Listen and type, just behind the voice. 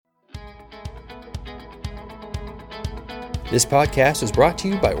This podcast is brought to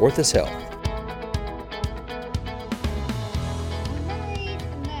you by Orthus Health.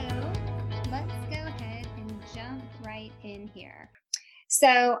 Hello. Let's go ahead and jump right in here.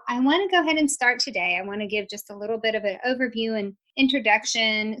 So I want to go ahead and start today. I want to give just a little bit of an overview and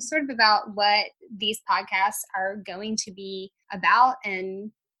introduction, sort of about what these podcasts are going to be about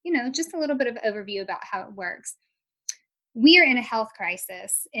and, just a little bit of overview about how it works. We are in a health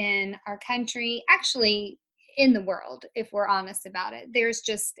crisis in our country, actually in the world, if we're honest about it. There's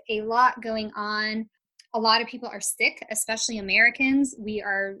just a lot going on. A lot of people are sick, especially Americans.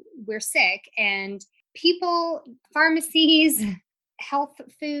 We're sick, and people, pharmacies, health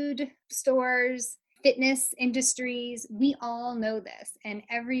food stores, fitness industries, we all know this, and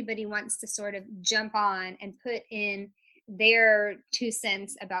everybody wants to sort of jump on and put in their 2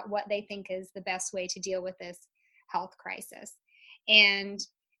 cents about what they think is the best way to deal with this health crisis. And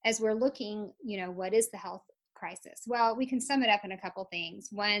as we're looking, what is the health crisis? Well, we can sum it up in a couple things.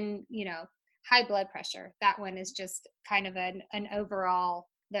 One, high blood pressure. That one is just kind of an overall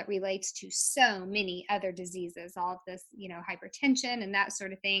that relates to so many other diseases, all of this, hypertension and that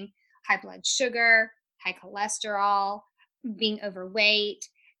sort of thing, high blood sugar, high cholesterol, being overweight.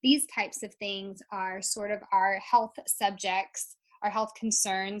 These types of things are sort of our health subjects, our health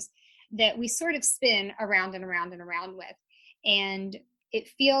concerns that we sort of spin around and around and around with. And it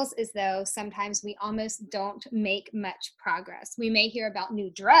feels as though sometimes we almost don't make much progress. We may hear about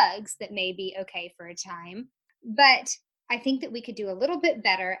new drugs that may be okay for a time, but I think that we could do a little bit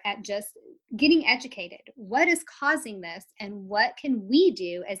better at just getting educated. What is causing this, and what can we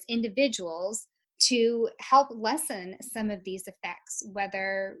do as individuals to help lessen some of these effects,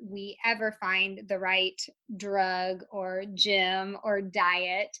 whether we ever find the right drug or gym or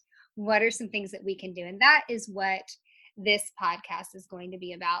diet? What are some things that we can do? And that is what this podcast is going to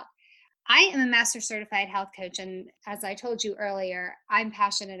be about. I am a master certified health coach. And as I told you earlier, I'm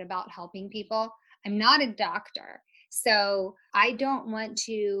passionate about helping people. I'm not a doctor. So I don't want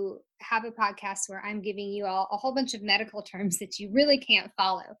to have a podcast where I'm giving you all a whole bunch of medical terms that you really can't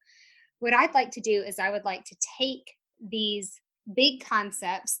follow. What I'd like to do is I would like to take these big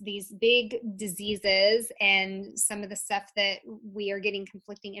concepts, these big diseases, and some of the stuff that we are getting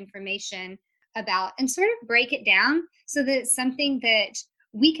conflicting information about, and sort of break it down so that it's something that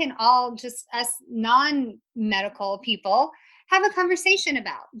we can all, just us non-medical people, have a conversation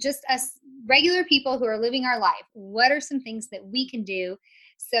about. Just us regular people who are living our life. What are some things that we can do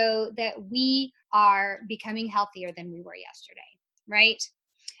so that we are becoming healthier than we were yesterday, right?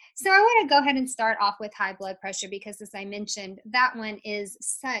 So I want to go ahead and start off with high blood pressure because, as I mentioned, that one is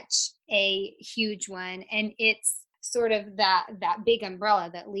such a huge one, and it's sort of that big umbrella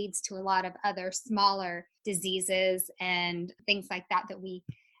that leads to a lot of other smaller diseases and things like that we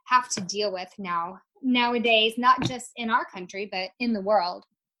have to deal with nowadays, not just in our country, but in the world.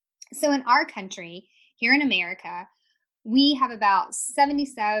 So in our country, here in America, we have about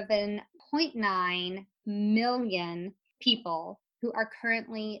 77.9 million people who are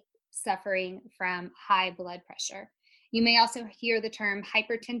currently suffering from high blood pressure. You may also hear the term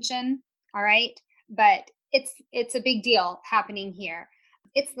hypertension, all right? But it's a big deal happening here.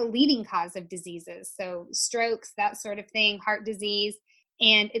 It's the leading cause of diseases, so strokes, that sort of thing, heart disease,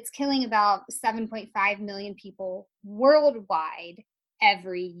 and it's killing about 7.5 million people worldwide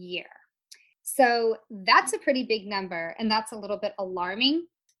every year. So that's a pretty big number, and that's a little bit alarming,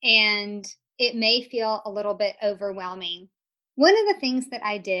 and it may feel a little bit overwhelming. One of the things that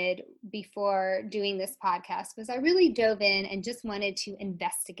I did before doing this podcast was I really dove in and just wanted to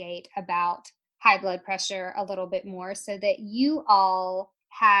investigate about high blood pressure a little bit more so that you all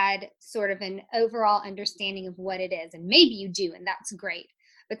had sort of an overall understanding of what it is. And maybe you do, and that's great.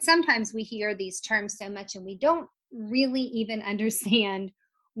 But sometimes we hear these terms so much and we don't really even understand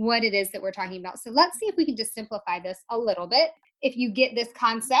what it is that we're talking about. So let's see if we can just simplify this a little bit. If you get this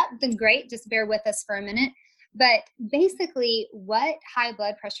concept, then great, just bear with us for a minute. But basically, what high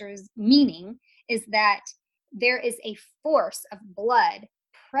blood pressure is meaning is that there is a force of blood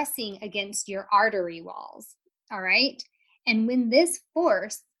pressing against your artery walls, all right? And when this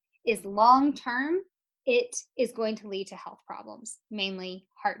force is long-term, it is going to lead to health problems, mainly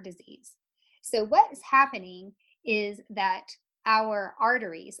heart disease. So what is happening is that our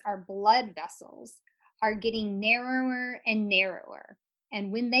arteries, our blood vessels, are getting narrower and narrower.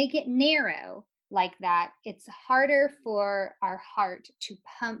 And when they get narrow like that, it's harder for our heart to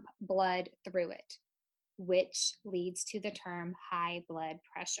pump blood through it, which leads to the term high blood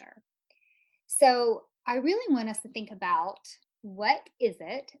pressure. So I really want us to think about what is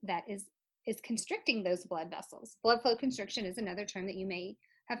it that is constricting those blood vessels. Blood flow constriction is another term that you may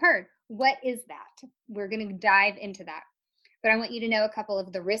have heard. What is that? We're going to dive into that. But I want you to know a couple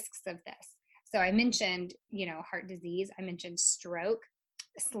of the risks of this. So I mentioned, heart disease. I mentioned stroke.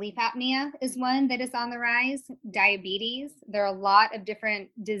 Sleep apnea is one that is on the rise. Diabetes. There are a lot of different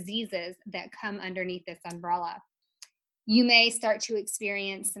diseases that come underneath this umbrella. You may start to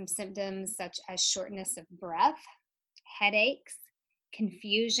experience some symptoms such as shortness of breath, headaches,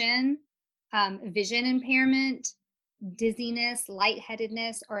 confusion, vision impairment, dizziness,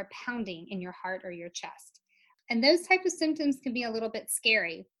 lightheadedness, or a pounding in your heart or your chest. And those type of symptoms can be a little bit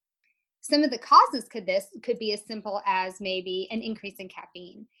scary. Some of the causes could be as simple as maybe an increase in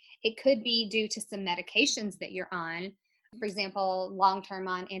caffeine. It could be due to some medications that you're on, for example, long-term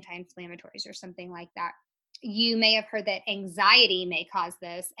on anti-inflammatories or something like that. You may have heard that anxiety may cause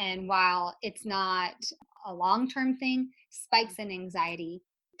this, and while it's not a long-term thing, spikes in anxiety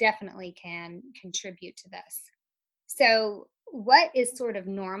definitely can contribute to this. So, what is sort of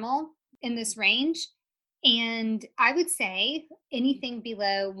normal in this range? And I would say anything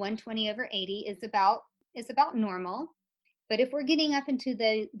below 120/80 is about normal. But if we're getting up into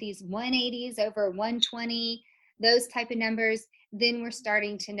these 180s over 120, those type of numbers, then we're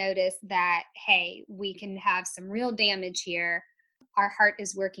starting to notice that, hey, we can have some real damage here. Our heart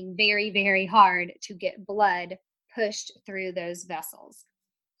is working very, very hard to get blood pushed through those vessels.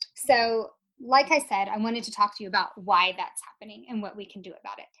 So, like I said, I wanted to talk to you about why that's happening and what we can do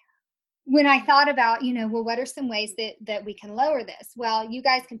about it. When I thought about, well, what are some ways that we can lower this? Well, you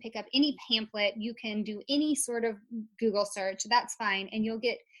guys can pick up any pamphlet, you can do any sort of Google search, that's fine, and you'll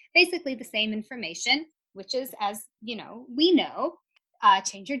get basically the same information, which is, as we know,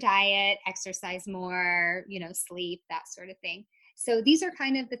 change your diet, exercise more, sleep, that sort of thing. So these are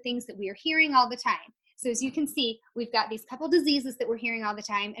kind of the things that we are hearing all the time. So as you can see, we've got these couple diseases that we're hearing all the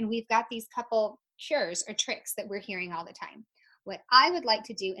time, and we've got these couple cures or tricks that we're hearing all the time. What I would like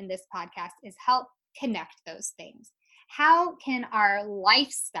to do in this podcast is help connect those things. How can our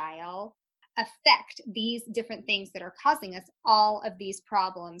lifestyle affect these different things that are causing us all of these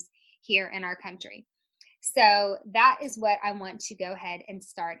problems here in our country? So that is what I want to go ahead and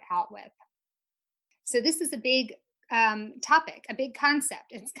start out with. So this is a big topic, a big concept.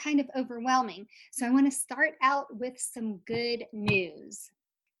 It's kind of overwhelming. So I want to start out with some good news.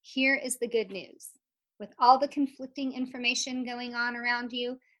 Here is the good news. With all the conflicting information going on around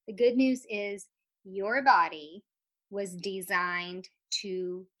you, the good news is your body was designed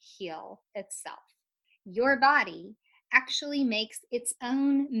to heal itself. Your body actually makes its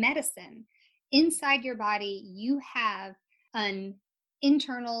own medicine. Inside your body, you have an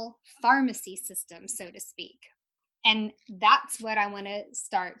internal pharmacy system, so to speak. And that's what I want to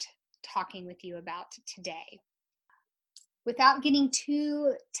start talking with you about today. Without getting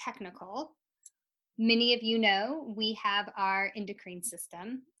too technical, many of you know we have our endocrine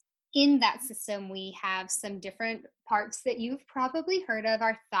system. In that system, we have some different parts that you've probably heard of.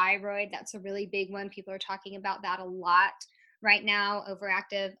 Our thyroid, that's a really big one. People are talking about that a lot right now,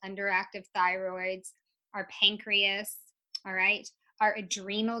 overactive, underactive thyroids. Our pancreas, all right, our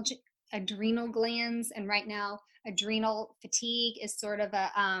adrenal glands, and right now, adrenal fatigue is sort of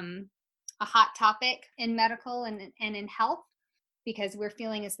a hot topic in medical and in health, because we're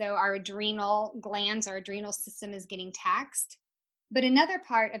feeling as though our adrenal glands, our adrenal system is getting taxed. But another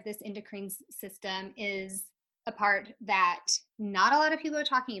part of this endocrine system is a part that not a lot of people are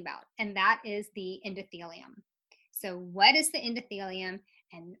talking about, and that is the endothelium. So what is the endothelium,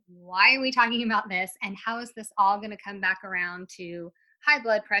 and why are we talking about this, and how is this all going to come back around to high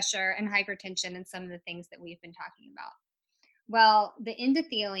blood pressure and hypertension and some of the things that we've been talking about? Well, the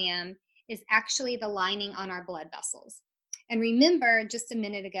endothelium is actually the lining on our blood vessels. And remember, just a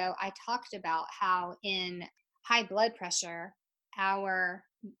minute ago, I talked about how in high blood pressure, our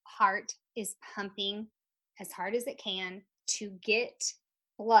heart is pumping as hard as it can to get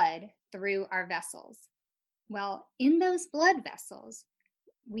blood through our vessels. Well, in those blood vessels,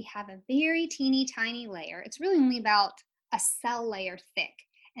 we have a very teeny tiny layer. It's really only about a cell layer thick,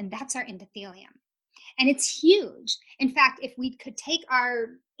 and that's our endothelium. And it's huge. In fact, if we could take our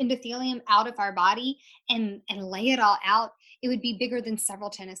endothelium out of our body and lay it all out, it would be bigger than several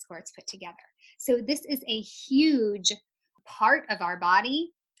tennis courts put together. So this is a huge part of our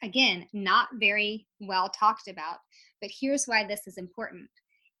body. Again, not very well talked about, but here's why this is important.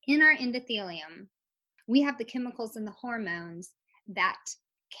 In our endothelium, we have the chemicals and the hormones that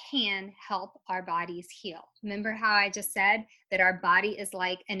can help our bodies heal. Remember how I just said that our body is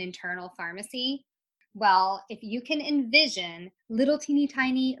like an internal pharmacy? Well, if you can envision little teeny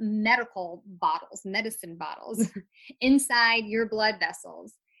tiny medicine bottles inside your blood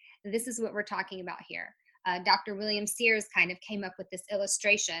vessels, this is what we're talking about here. Dr. William Sears kind of came up with this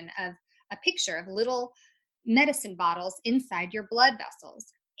illustration of a picture of little medicine bottles inside your blood vessels.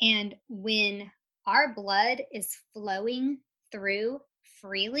 And when our blood is flowing through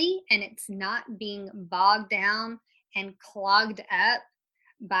freely and it's not being bogged down and clogged up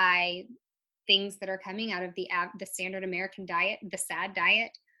by things that are coming out of the standard American diet, the SAD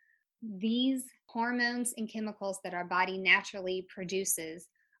diet, these hormones and chemicals that our body naturally produces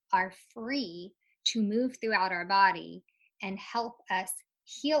are free to move throughout our body and help us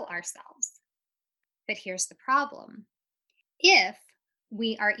heal ourselves. But here's the problem. If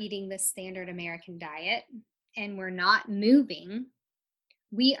we are eating the standard American diet and we're not moving,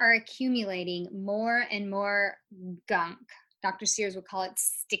 we are accumulating more and more gunk. Dr. Sears would call it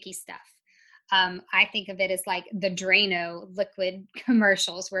sticky stuff. I think of it as like the Drano liquid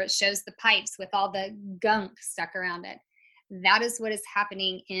commercials where it shows the pipes with all the gunk stuck around it. That is what is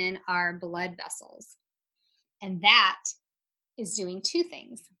happening in our blood vessels. And that is doing two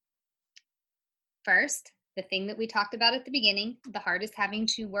things. First, the thing that we talked about at the beginning, the heart is having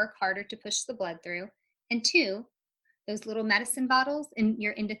to work harder to push the blood through. And two, those little medicine bottles in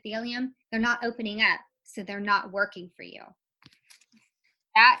your endothelium, they're not opening up, so they're not working for you.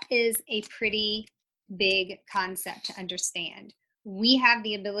 That is a pretty big concept to understand. We have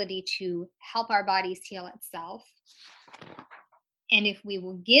the ability to help our bodies heal itself. And if we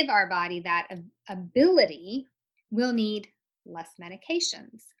will give our body that ability, we'll need less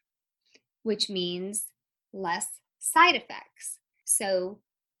medications, which means less side effects. So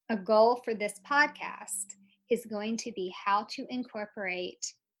a goal for this podcast is going to be how to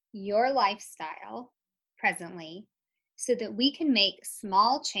incorporate your lifestyle presently so that we can make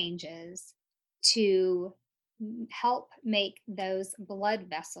small changes to help make those blood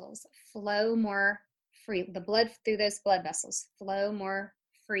vessels flow more free, the blood through those blood vessels flow more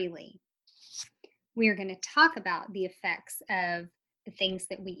freely. We are going to talk about the effects of the things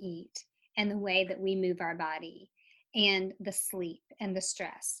that we eat and the way that we move our body and the sleep and the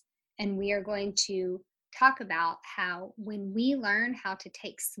stress. And we are going to talk about how when we learn how to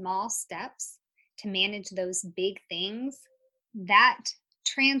take small steps to manage those big things, that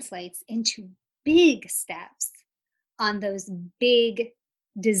translates into big steps on those big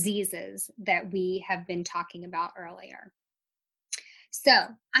diseases that we have been talking about earlier. So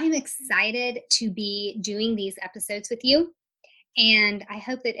I'm excited to be doing these episodes with you. And I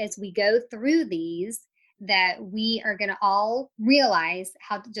hope that as we go through these, that we are going to all realize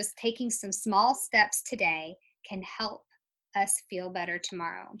how just taking some small steps today can help us feel better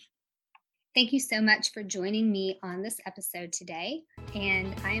tomorrow. Thank you so much for joining me on this episode today.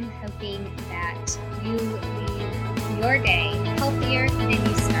 And I am hoping that you leave your day healthier than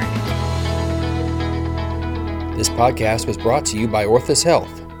you started. This podcast was brought to you by Orthus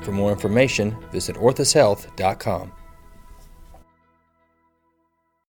Health. For more information, visit orthushealth.com.